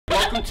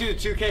Welcome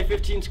to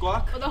 2K15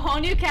 Squawk. With a whole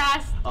new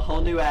cast. A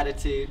whole new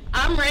attitude.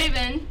 I'm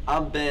Raven.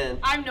 I'm Ben.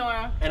 I'm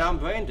Nora. And I'm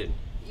Brandon.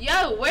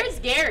 Yo, where's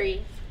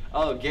Gary?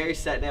 Oh, Gary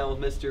sat down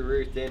with Mr.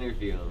 Ruth to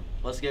interview him.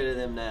 Let's go to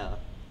them now.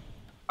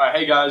 Alright,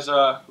 hey guys,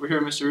 we're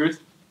here with Mr.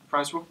 Ruth,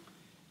 principal,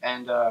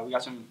 and we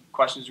got some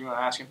questions we want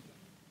to ask him.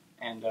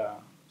 And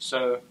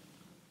so,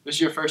 this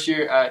is your first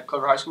year at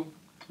Clover High School?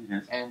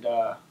 Yes. And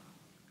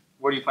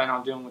what do you plan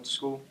on doing with the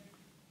school?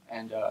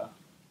 And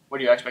what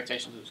are your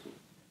expectations of the school?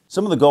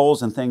 Some of the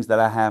goals and things that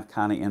I have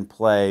kind of in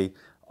play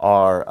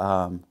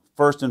are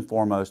first and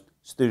foremost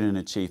student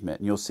achievement.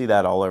 And you'll see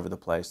that all over the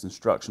place,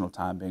 instructional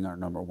time being our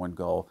 #1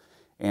 goal.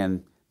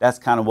 And that's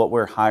kind of what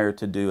we're hired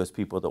to do as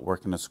people that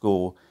work in the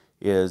school,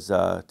 is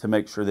to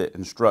make sure that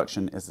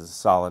instruction is as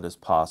solid as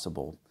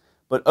possible.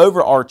 But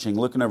overarching,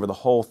 looking over the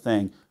whole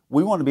thing,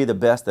 we want to be the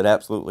best at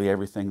absolutely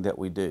everything that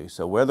we do.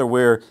 So whether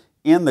we're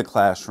in the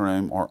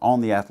classroom or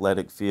on the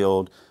athletic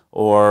field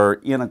or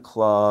in a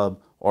club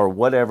or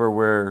whatever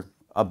we're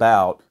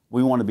about,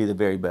 we want to be the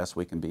very best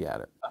we can be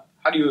at it.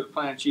 How do you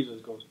plan to achieve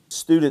those goals?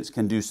 Students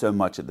can do so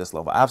much at this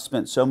level. I've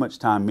spent so much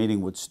time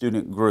meeting with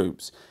student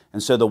groups,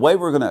 and so the way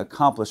we're going to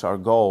accomplish our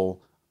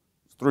goal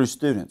is through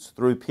students,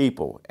 through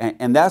people,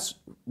 and that's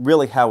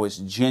really how it's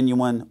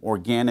genuine,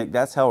 organic.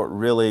 That's how it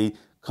really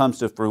comes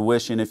to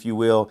fruition, if you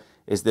will,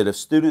 is that if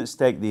students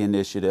take the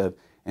initiative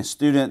and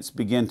students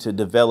begin to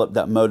develop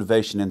that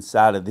motivation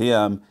inside of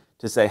them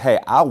to say, hey,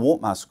 I want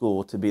my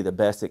school to be the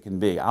best it can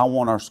be. I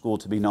want our school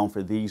to be known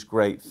for these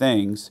great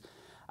things.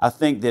 I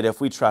think that if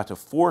we try to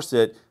force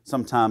it,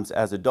 sometimes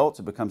as adults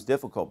it becomes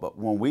difficult. But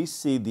when we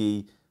see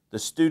the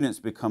students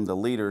become the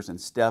leaders and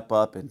step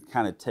up and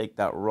kind of take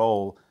that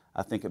role,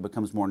 I think it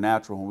becomes more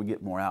natural and we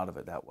get more out of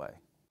it that way.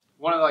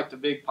 One of the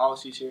big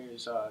policies here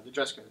is the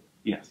dress code.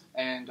 Yes.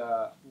 And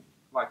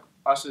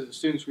us as the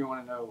students, we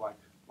want to know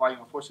why you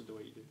enforce it the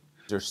way you do.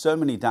 There's so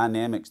many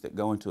dynamics that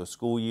go into a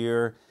school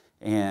year.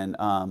 And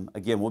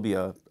again, we'll be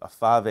a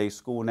 5A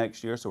school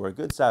next year, so we're a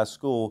good-sized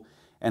school.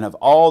 And of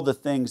all the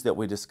things that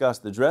we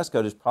discussed, the dress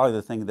code is probably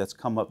the thing that's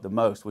come up the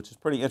most, which is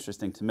pretty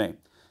interesting to me.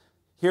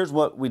 Here's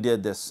what we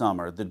did this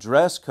summer. The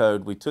dress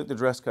code, we took the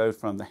dress code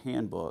from the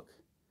handbook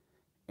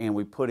and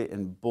we put it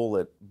in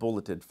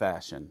bulleted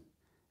fashion.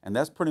 And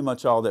that's pretty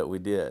much all that we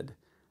did.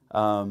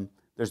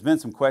 There's been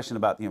some question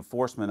about the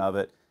enforcement of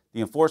it.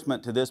 The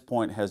enforcement to this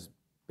point has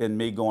been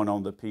me going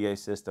on the PA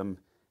system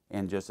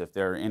and just if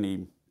there are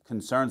any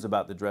concerns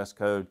about the dress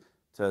code,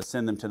 to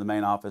send them to the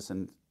main office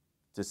and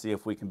to see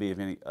if we can be of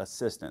any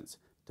assistance,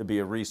 to be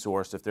a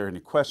resource if there are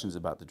any questions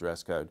about the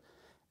dress code.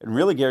 And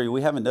really, Gary,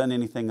 we haven't done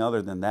anything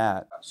other than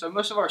that. So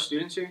most of our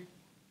students here,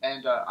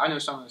 and I know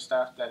some of the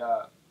staff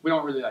that we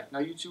don't really know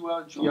you too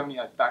well. Do you have any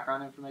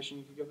background information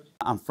you can give us?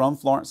 I'm from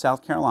Florence,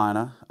 South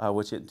Carolina,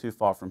 which isn't too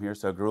far from here.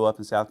 So I grew up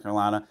in South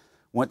Carolina,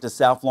 went to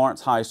South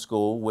Florence High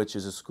School, which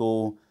is a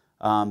school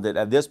that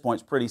at this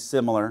point is pretty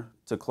similar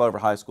to Clover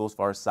High School as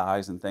far as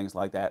size and things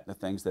like that, the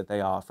things that they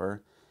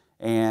offer.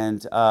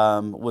 And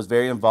was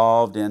very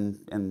involved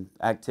in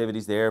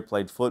activities there,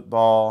 played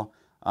football,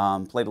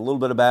 played a little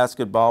bit of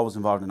basketball, was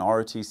involved in the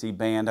ROTC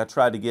band. I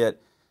tried to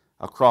get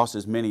across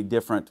as many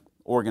different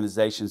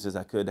organizations as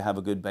I could to have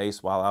a good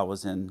base while I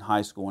was in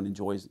high school and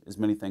enjoy as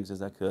many things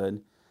as I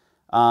could.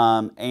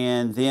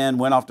 And then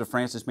went off to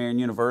Francis Marion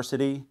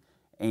University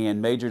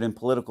and majored in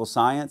political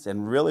science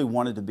and really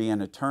wanted to be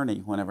an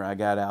attorney whenever I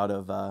got out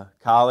of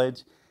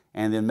college.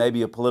 And then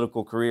maybe a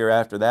political career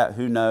after that,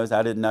 who knows,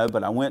 I didn't know.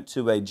 But I went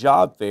to a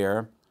job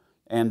fair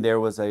and there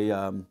was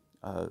a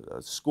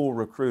school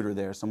recruiter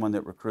there, someone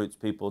that recruits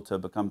people to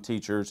become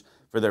teachers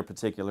for their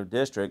particular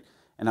district.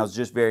 And I was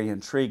just very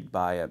intrigued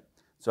by it.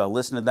 So I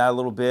listened to that a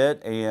little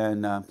bit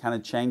and kind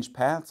of changed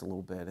paths a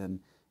little bit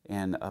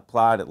and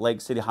applied at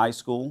Lake City High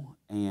School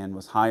and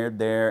was hired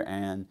there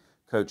and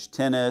coached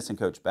tennis and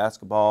coached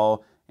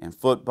basketball and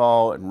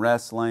football and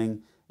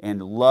wrestling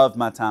and loved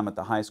my time at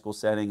the high school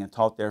setting and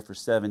taught there for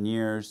 7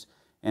 years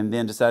and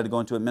then decided to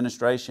go into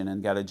administration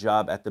and got a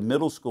job at the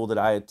middle school that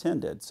I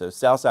attended. So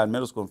Southside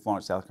Middle School in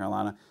Florence, South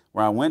Carolina,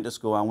 where I went to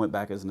school. I went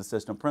back as an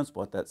assistant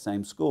principal at that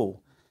same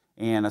school.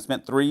 And I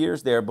spent 3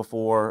 years there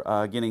before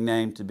getting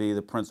named to be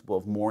the principal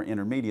of Moore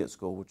Intermediate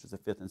School, which is a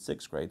 5th and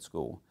 6th grade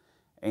school.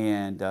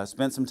 And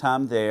spent some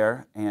time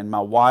there. And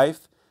my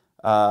wife,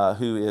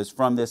 who is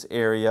from this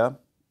area,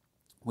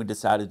 we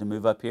decided to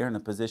move up here and a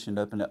position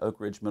to open at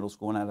Oak Ridge Middle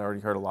School. And I'd already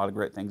heard a lot of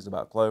great things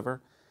about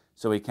Clover.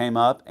 So we came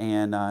up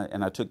and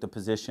I took the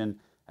position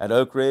at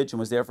Oak Ridge and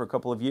was there for a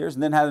couple of years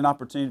and then had an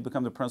opportunity to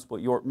become the principal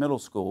at York Middle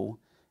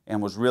School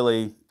and was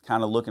really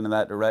kind of looking in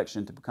that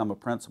direction to become a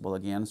principal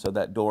again. So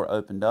that door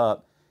opened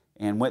up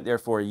and went there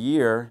for a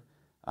year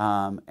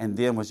and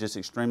then was just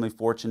extremely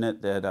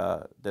fortunate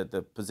that, that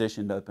the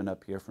position opened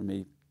up here for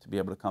me to be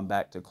able to come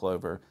back to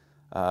Clover.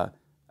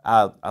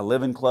 I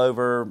live in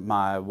Clover.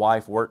 My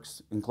wife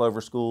works in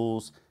Clover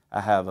schools.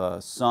 I have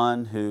a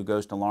son who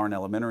goes to Lauren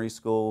Elementary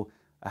School.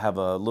 I have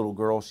a little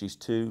girl, she's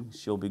 2.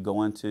 She'll be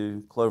going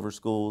to Clover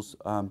schools.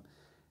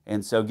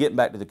 And so getting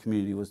back to the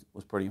community was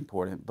pretty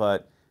important.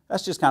 But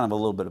that's just kind of a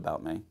little bit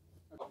about me.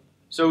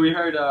 So we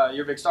heard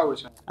you're a big Star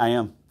Wars fan. I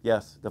am,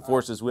 yes. The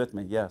Force is with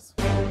me, yes.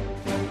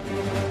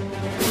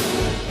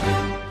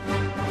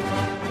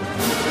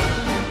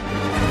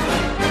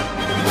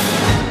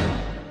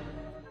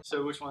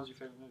 So which one's your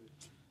favorite movie?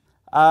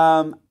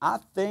 I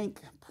think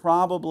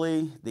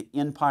probably The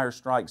Empire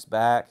Strikes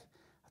Back.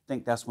 I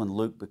think that's when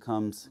Luke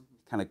kind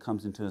of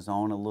comes into his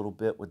own a little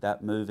bit with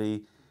that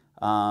movie.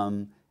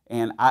 And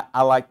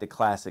I like the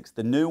classics.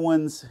 The new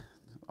ones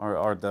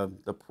are the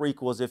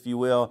prequels, if you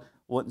will.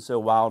 Wasn't so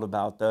wild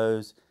about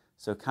those.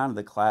 So kind of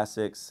the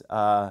classics.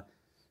 I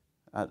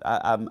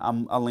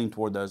lean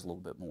toward those a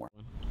little bit more.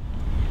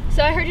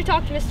 So I heard you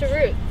talked to Mr.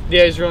 Ruth.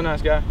 Yeah, he's a real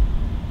nice guy.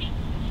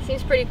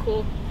 Seems pretty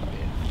cool.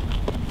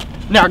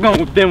 Now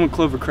going with them with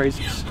Clover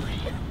Crazies.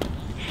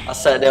 I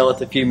sat down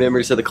with a few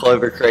members of the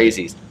Clover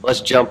Crazies. Let's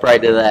jump right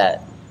to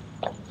that.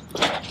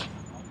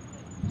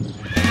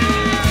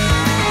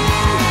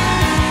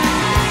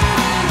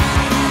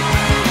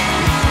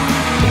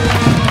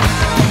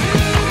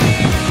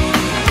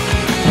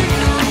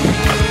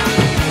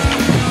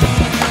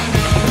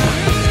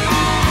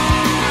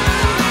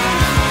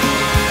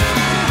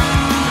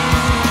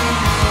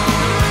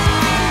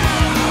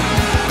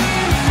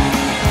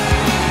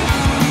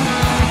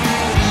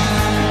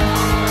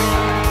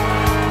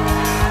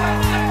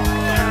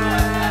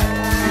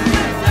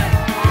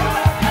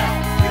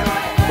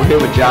 We're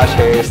here with Josh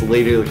Harris, the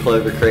leader of the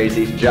Clover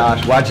Crazies.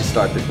 Josh, why'd you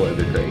start the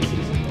Clover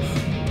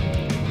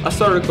Crazies? I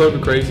started Clover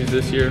Crazies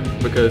this year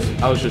because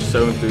I was just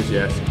so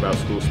enthusiastic about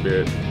school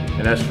spirit,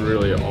 and that's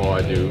really all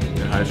I do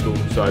in high school,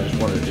 so I just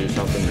wanted to do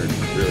something to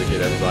really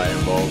get everybody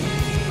involved.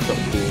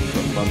 Something cool,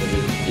 something fun to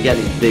do. You got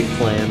any big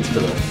plans for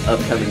the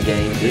upcoming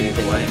games or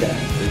anything like that?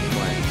 Big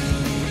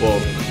plans. Well,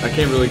 I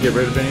can't really get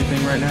rid of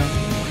anything right now.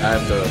 I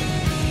have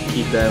to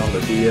keep that on the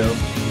DL.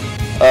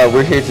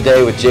 We're here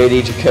today with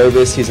JD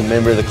Jacobus. He's a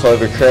member of the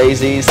Clover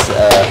Crazies.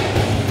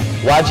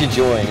 Why'd you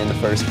join in the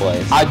first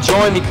place? I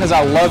joined because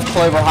I love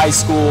Clover High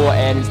School,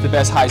 and it's the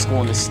best high school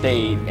in the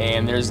state,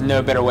 and there's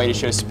no better way to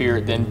show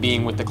spirit than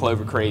being with the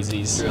Clover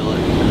Crazies.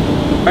 Really?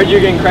 Are you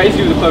getting crazy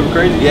with the Clover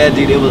Crazies? Yeah,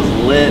 dude, it was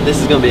lit. This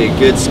is going to be a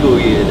good school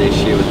year this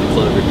year with the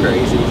Clover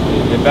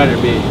Crazies. It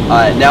better be.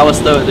 Alright, now let's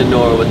throw it to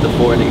Nora with the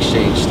foreign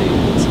exchange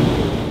students.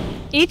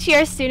 Each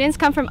year, students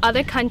come from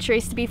other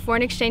countries to be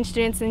foreign exchange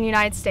students in the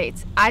United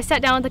States. I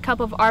sat down with a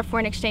couple of our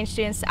foreign exchange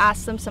students to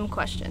ask them some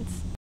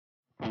questions.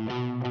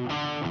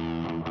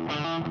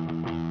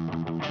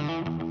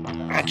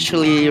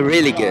 Actually,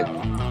 really good.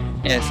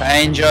 Yes, I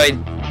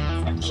enjoyed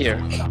here.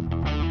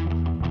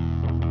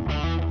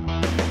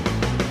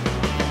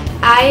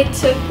 I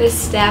took this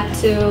step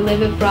to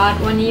live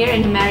abroad 1 year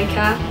in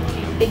America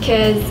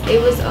because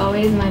it was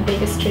always my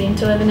biggest dream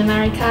to live in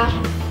America.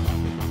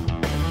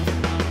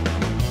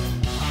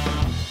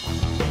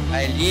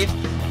 I lived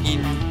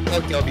in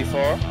Tokyo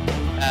before,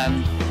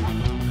 and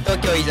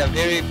Tokyo is a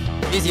very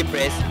busy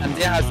place and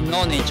there has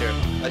no nature.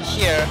 But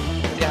here,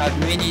 they have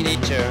many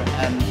nature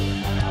and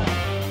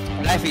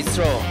life is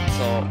slow,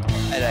 so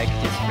I like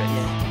this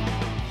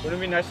place.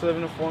 Wouldn't it be nice to live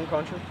in a foreign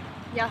country?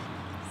 Yeah,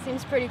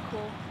 seems pretty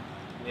cool.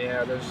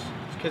 Yeah, those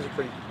kids are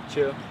pretty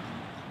chill.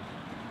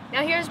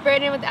 Now here's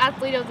Brandon with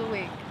Athlete of the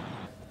Week.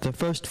 The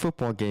first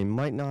football game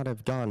might not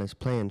have gone as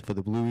planned for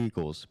the Blue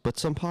Eagles, but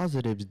some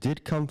positives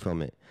did come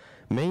from it.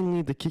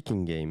 Mainly the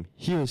kicking game.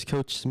 Here is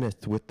Coach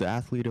Smith with the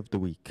Athlete of the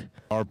Week.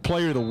 Our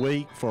Player of the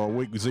Week for our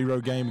Week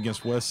 0 game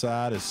against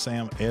Westside is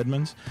Sam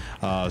Edmonds.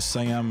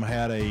 Sam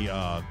had he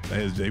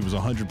was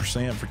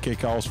 100% for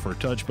kickoffs for a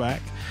touchback,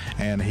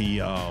 and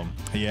he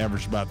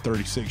averaged about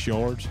 36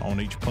 yards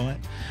on each punt.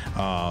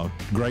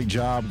 Great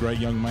job, great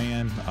young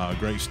man,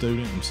 great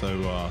student, and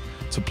so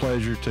it's a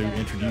pleasure to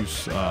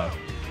introduce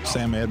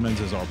Sam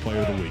Edmonds as our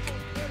Player of the Week.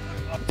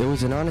 It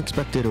was an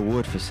unexpected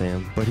award for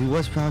Sam, but he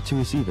was proud to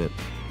receive it.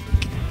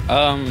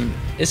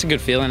 It's a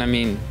good feeling. I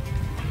mean,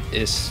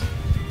 it's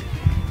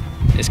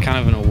kind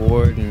of an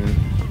award and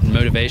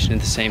motivation at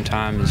the same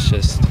time. It's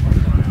just,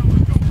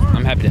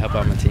 I'm happy to help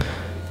out my team.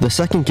 The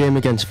second game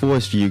against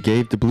Forest View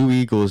gave the Blue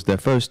Eagles their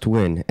first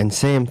win, and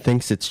Sam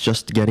thinks it's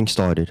just getting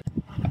started.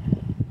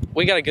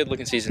 We got a good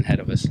looking season ahead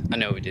of us. I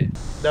know we do.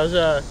 That was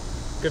a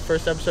good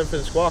first episode for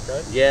the Squawk,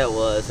 right? Yeah, it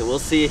was, and we'll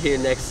see you here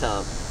next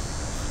time.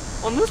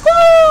 On the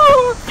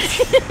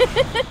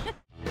Squawk!